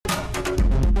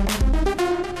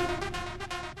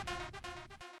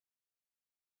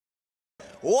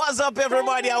What's up,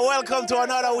 everybody, and welcome to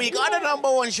another week on the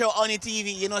 #1 show on your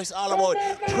TV. You know, it's all about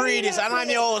Pree Dis, and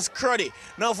I'm your host, Kruddy.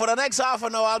 Now, for the next half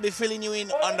an hour, I'll be filling you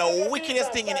in on the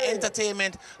wickedest thing in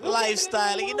entertainment,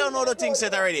 lifestyle. You don't know the thing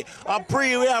set already.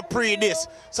 We are Pree Dis.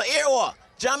 So here what?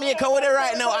 Jamaica with it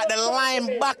right now at the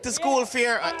LIME Back to School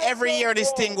Fair. Every year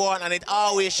this thing go on, and it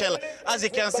always shell, as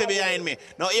you can see behind me.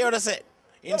 Now here the set.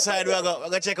 Inside we're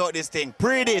gonna check out this thing.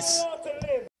 Pree Dis.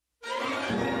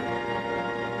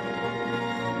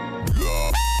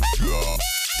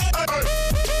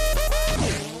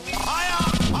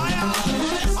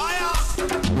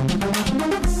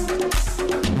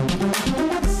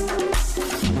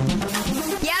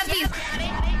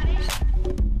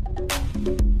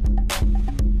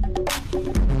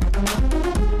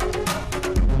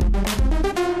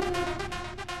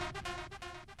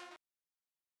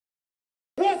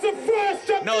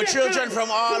 Now, children from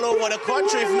all over the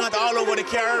country, if not all over the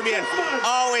Caribbean,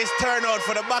 always turn out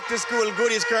for the back to school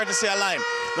goodies courtesy of LIME.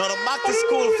 Now, the back to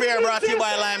school fair brought to you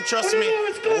by LIME, trust me,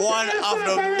 one of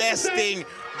the best thing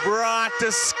brought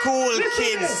to school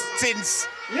kids since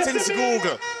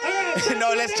Google.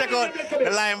 Now, let's check out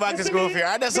the LIME back to school fair.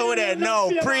 And that's over there.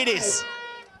 Now, Pree Dis.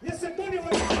 You're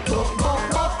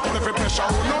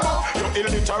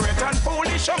illiterate and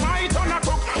foolish, you might on a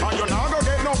cook, and you're not gonna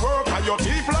get no work, and your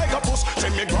teeth like a puss.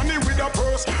 Send me granny with a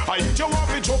purse, I eat you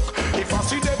off a joke. If I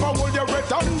see them, I hold your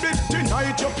red and bit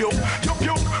tonight, you puke,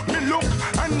 me look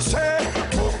and say,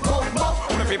 book,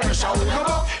 if you pressure,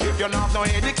 if you not no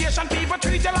education, people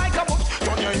treat you like a book.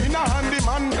 Turn you in a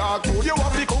handyman, dog, food you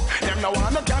off the cook. Them no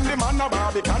one no candy man, no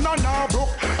Barbican, no brook.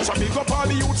 So big up all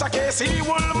the youths, a KC,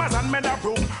 Wolmers and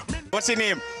Meadowbrook. What's your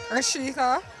name?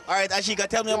 Ashika. Alright, Ashika,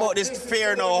 tell me about this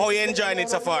fair now. How you enjoying it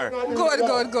so far? Good.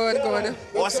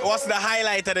 What's the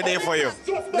highlight of the day for you?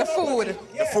 The food.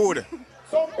 The food.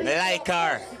 Me like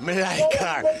her.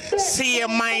 See your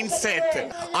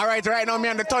mindset. Alright, right now me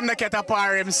on the Thundercat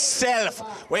par himself.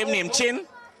 What him name? Chin?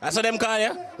 That's what them call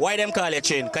you? Why them call you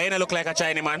Chin? Cause you don't look like a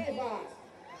Chinese man.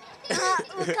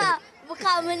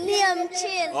 Because my name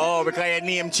Chin. Oh, because your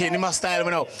name Chin. You must style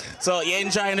me now. So you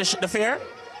enjoying the fair?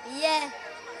 Yeah.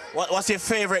 What's your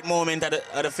favorite moment at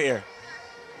the fair?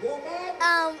 The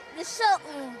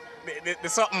something. The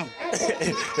something.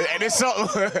 The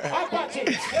something.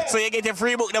 So you get your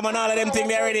free book them and all of them things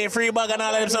there already, free bag and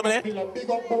all of them something there?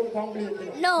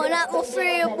 No, not my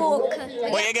free book.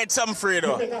 But you get some free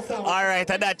though. Alright,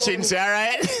 and that Chinsey,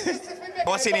 alright?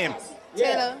 What's your name?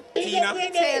 Taylor. Tina?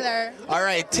 Taylor.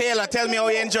 Alright, Taylor, tell me how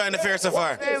you enjoying the fair so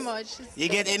far. Very much. You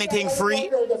get anything free?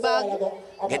 Bag.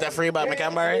 Get a free bag, me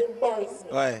can buy it?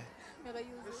 Why?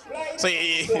 So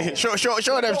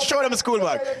show them school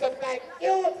bag.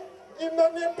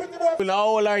 How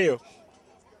old are you?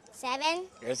 7.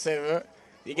 You're 7.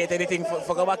 You get anything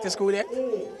for go back to school yet?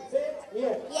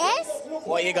 Yes.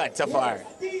 What you got so far?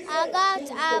 I got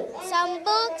some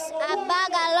books, a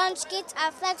bag, a lunch kit, a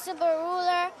flexible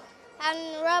ruler,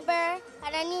 and rubber,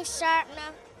 and a new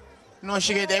sharpener. No,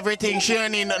 she get everything. She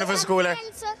don't need nothing for school.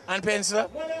 Pencil. And pencil?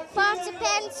 40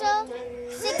 pencil,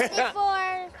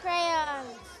 64 crayons.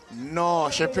 No,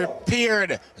 she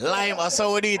prepared. Lime or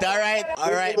so we do it, alright?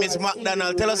 Alright, Miss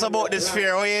McDonald, tell us about this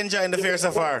fair. How are you enjoying the fair so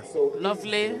far?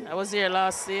 Lovely. I was here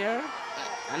last year,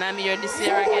 and I'm here this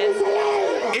year again.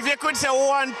 If you could say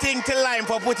one thing to Lime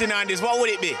for putting on this, what would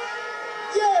it be?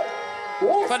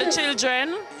 For the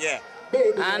children. Yeah.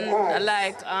 And I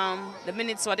like the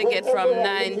minutes what they get from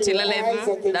 9 till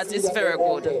 11. That is very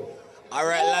good.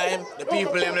 Alright, Lime, the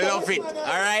people them love it.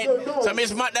 Alright? So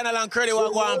Miss McDonald and Kruddy will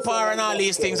go on par and all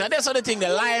these things. And that's the thing, the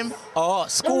LIME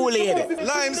Skool Aid.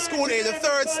 LIME Skool Aid, the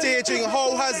third staging.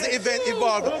 How has the event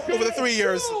evolved over the 3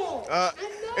 years?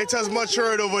 It has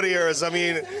matured over the years. I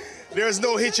mean, there's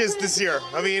no hitches this year.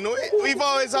 I mean, we've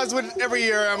always, as with every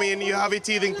year, I mean, you have your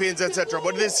teething pains, etc.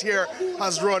 But this year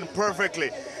has run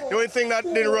perfectly. The only thing that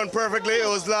didn't run perfectly, it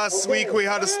was last week we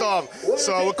had a storm.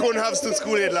 So we couldn't have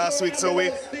Skool Aid last week, so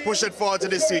we pushed it forward to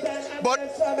this week. But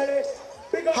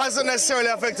hasn't necessarily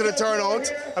affected the turnout.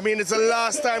 I mean, it's the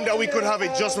last time that we could have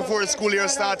it just before the school year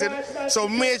started. So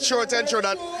made sure to ensure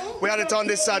that we had it on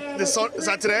this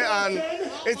Saturday, and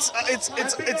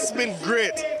it's been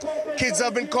great. Kids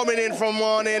have been coming in from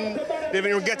morning. They've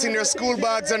been getting their school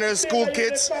bags and their school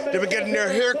kits. They've been getting their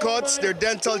haircuts, their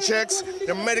dental checks,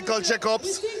 their medical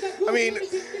checkups. I mean,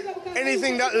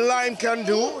 anything that Lime can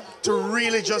do to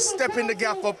really just step in the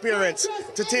gap for parents,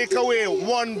 to take away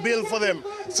one bill for them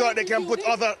so that they can put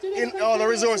other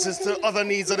resources to other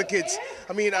needs of the kids.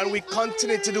 I mean, and we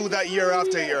continue to do that year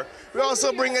after year. We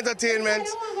also bring entertainment.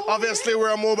 Obviously,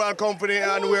 we're a mobile company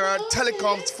and we're a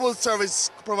telecom full service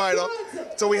provider.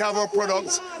 So we have our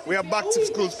products. We have back to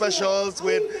school specials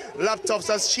with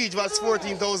laptops as cheap as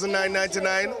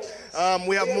 $14,999.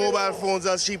 We have mobile phones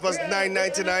as cheap as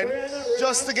 $999,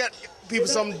 just to get people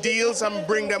some deals and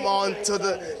bring them on to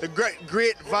the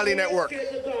Great Valley Network.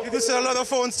 Did you sell a lot of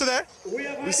phones today?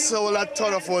 We sold a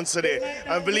ton of phones today.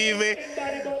 And believe me,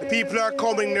 the people are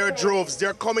coming in their droves.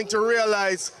 They're coming to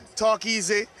realize Talk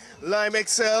Easy, Lime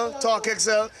XL, Talk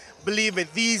XL. Believe me,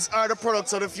 these are the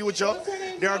products of the future.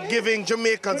 They are giving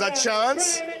Jamaicans a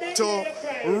chance to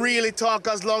really talk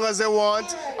as long as they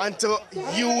want and to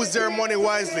use their money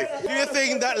wisely. Do you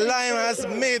think that Lime has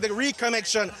made the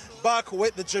reconnection back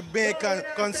with the Jamaican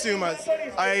consumers?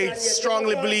 I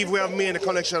strongly believe we have made a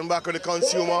connection back with the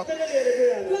consumer.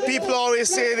 People always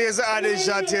say there's an adage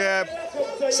that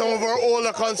some of our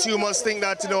older consumers think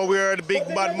that we're the big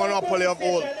bad monopoly of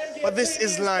old. But this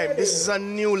is Lime. This is a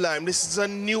new Lime. This is a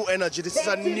new energy. This is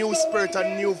a new spirit,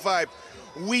 a new vibe.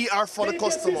 We are for the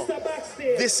customer.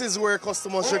 This is where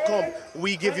customers should come.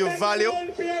 We give you value,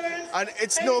 and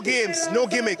it's no games, no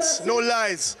gimmicks, no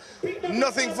lies,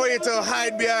 nothing for you to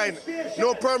hide behind,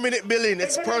 no per minute billing.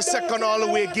 It's per second all the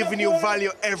way, giving you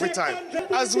value every time.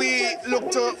 As we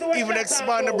look to even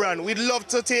expand the brand, we'd love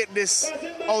to take this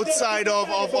outside of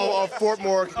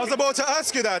Portmore. I was about to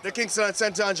ask you that. The Kingston and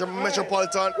St. Andrew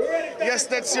Metropolitan. Yes,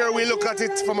 next year we look at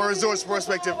it from a resource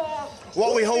perspective.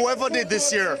 What we, however, did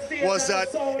this year was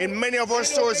that in many of our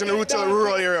stores in the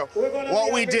rural area,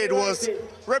 what we did was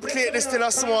replicate this to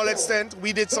a small extent.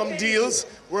 We did some deals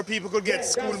where people could get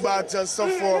school bags and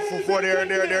stuff for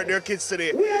their kids today.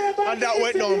 And that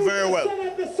went down very well.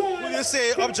 Would you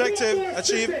say objective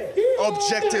achieved?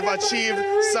 Objective achieved,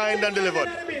 signed and delivered.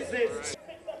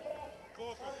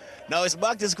 Now it's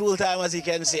back to school time, as you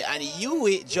can see, and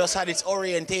UWI just had its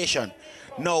orientation.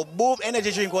 Now Boom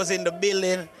Energy Drink was in the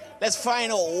building. Let's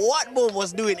find out what Boom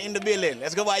was doing in the building.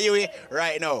 Let's go by UWI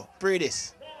right now. Pree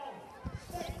Dis.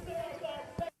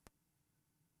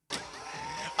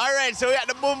 All right, so we're at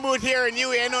the Boom booth here in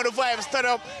UWI. I know the vibe stood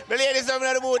up. The ladies are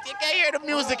in the booth. You can hear the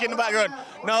music in the background.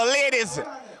 Now, ladies,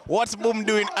 what's Boom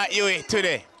doing at UWI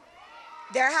today?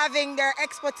 They're having their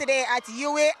expo today at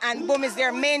UWI, and Boom is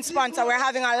their main sponsor. We're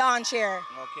having a launch here.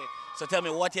 Okay. So tell me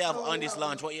what you have on this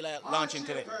launch. What you like launching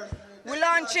today? We're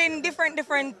launching different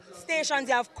stations.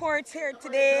 You have Courts here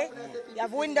today. You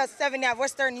have Windows 7. You have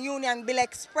Western Union, Bill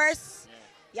Express.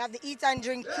 You have the Eat and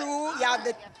Drink Crew. You have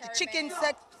the Chicken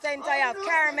Center. You have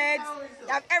Carameds. You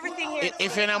have everything here.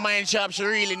 If you're in a mind shop, she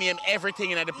really name everything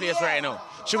in the place right now.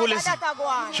 She could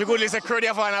listen Kruddy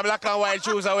Harrison and black and white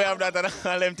shoes, and we have that and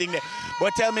all them things there.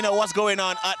 But tell me now, what's going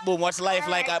on at Boom? What's life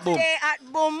like at Boom? Today at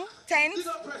Boom tent,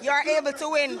 you are able to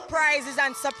win prizes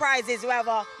and surprises. We have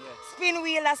a spin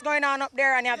wheel that's going on up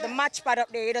there, and you have the match pad up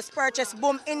there. You just purchase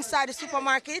Boom inside the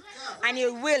supermarket, and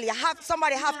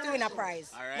somebody have to win a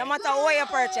prize. Right. No matter what you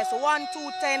purchase, 1,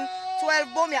 2, 10,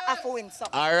 12 Boom, you have to win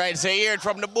something. All right, so you hear it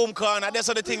from the Boom corner. That's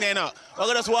the thing there now. We're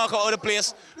going to just walk out of the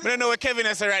place. I don't know where Kevin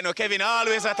is right now. Kevin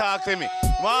always talk to me.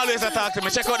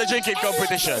 Check out the drinking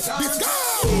competition. Let's go!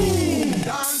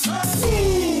 Dancer,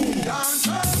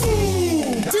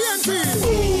 TNT.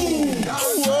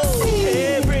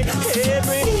 Every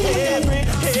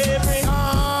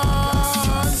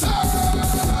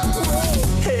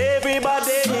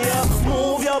everybody here,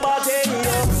 move your body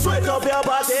here, sweat up your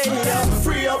body here,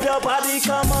 free up your body,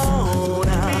 come on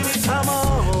now, come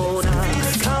on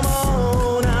now, come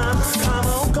on now, come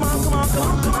on.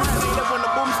 We're up on the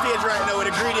Boom stage right now with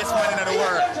the greediest man in the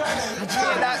world.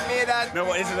 No,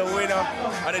 but this is the winner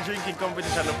of the drinking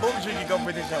competition, the Boom drinking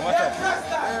competition. What's up?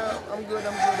 I'm good.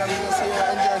 I'm just here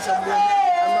enjoying some Boom.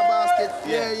 And my basket.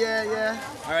 Yeah.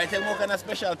 All right, tell me what kind of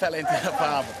special talent you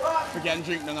have we can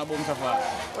drink on a Boom so far.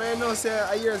 Well, you know,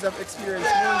 say, years of experience.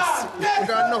 We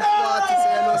got enough parties, so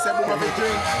you know, say, Boom have a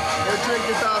drink. We drink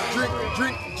it off,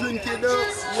 drink it up.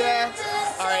 Yeah.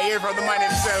 All right, here from the man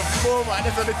himself. Boom, and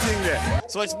that's the thing there.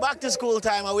 So it's back to school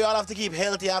time, and we all have to keep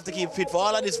healthy, have to keep fit for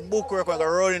all of this bookwork we're going to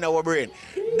run in our brain.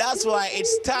 That's why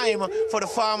it's time for the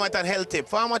Pharmaton health tip.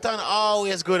 Pharmaton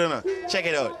always good enough. Check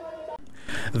it out.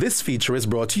 This feature is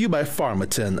brought to you by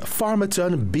Pharmaton.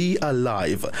 Pharmaton, be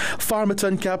alive.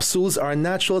 Pharmaton capsules are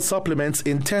natural supplements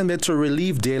intended to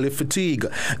relieve daily fatigue.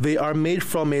 They are made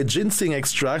from a ginseng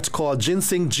extract called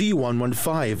ginseng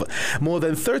G115. More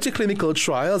than 30 clinical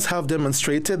trials have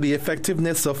demonstrated the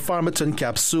effectiveness of Pharmaton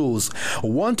capsules.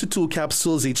 1 to 2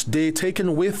 capsules each day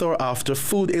taken with or after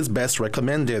food is best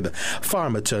recommended.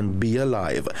 Pharmaton, be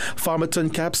alive.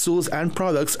 Pharmaton capsules and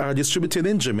products are distributed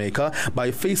in Jamaica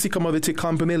by Facey Commodity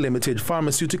Company Limited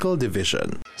Pharmaceutical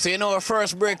Division. So you know our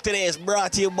first break today is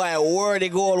brought to you by Worthy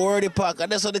Gold, Worthy Pack.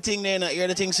 And that's what the thing there, you hear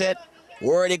the thing said?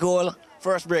 Worthy Gold.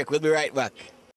 First break, we'll be right back.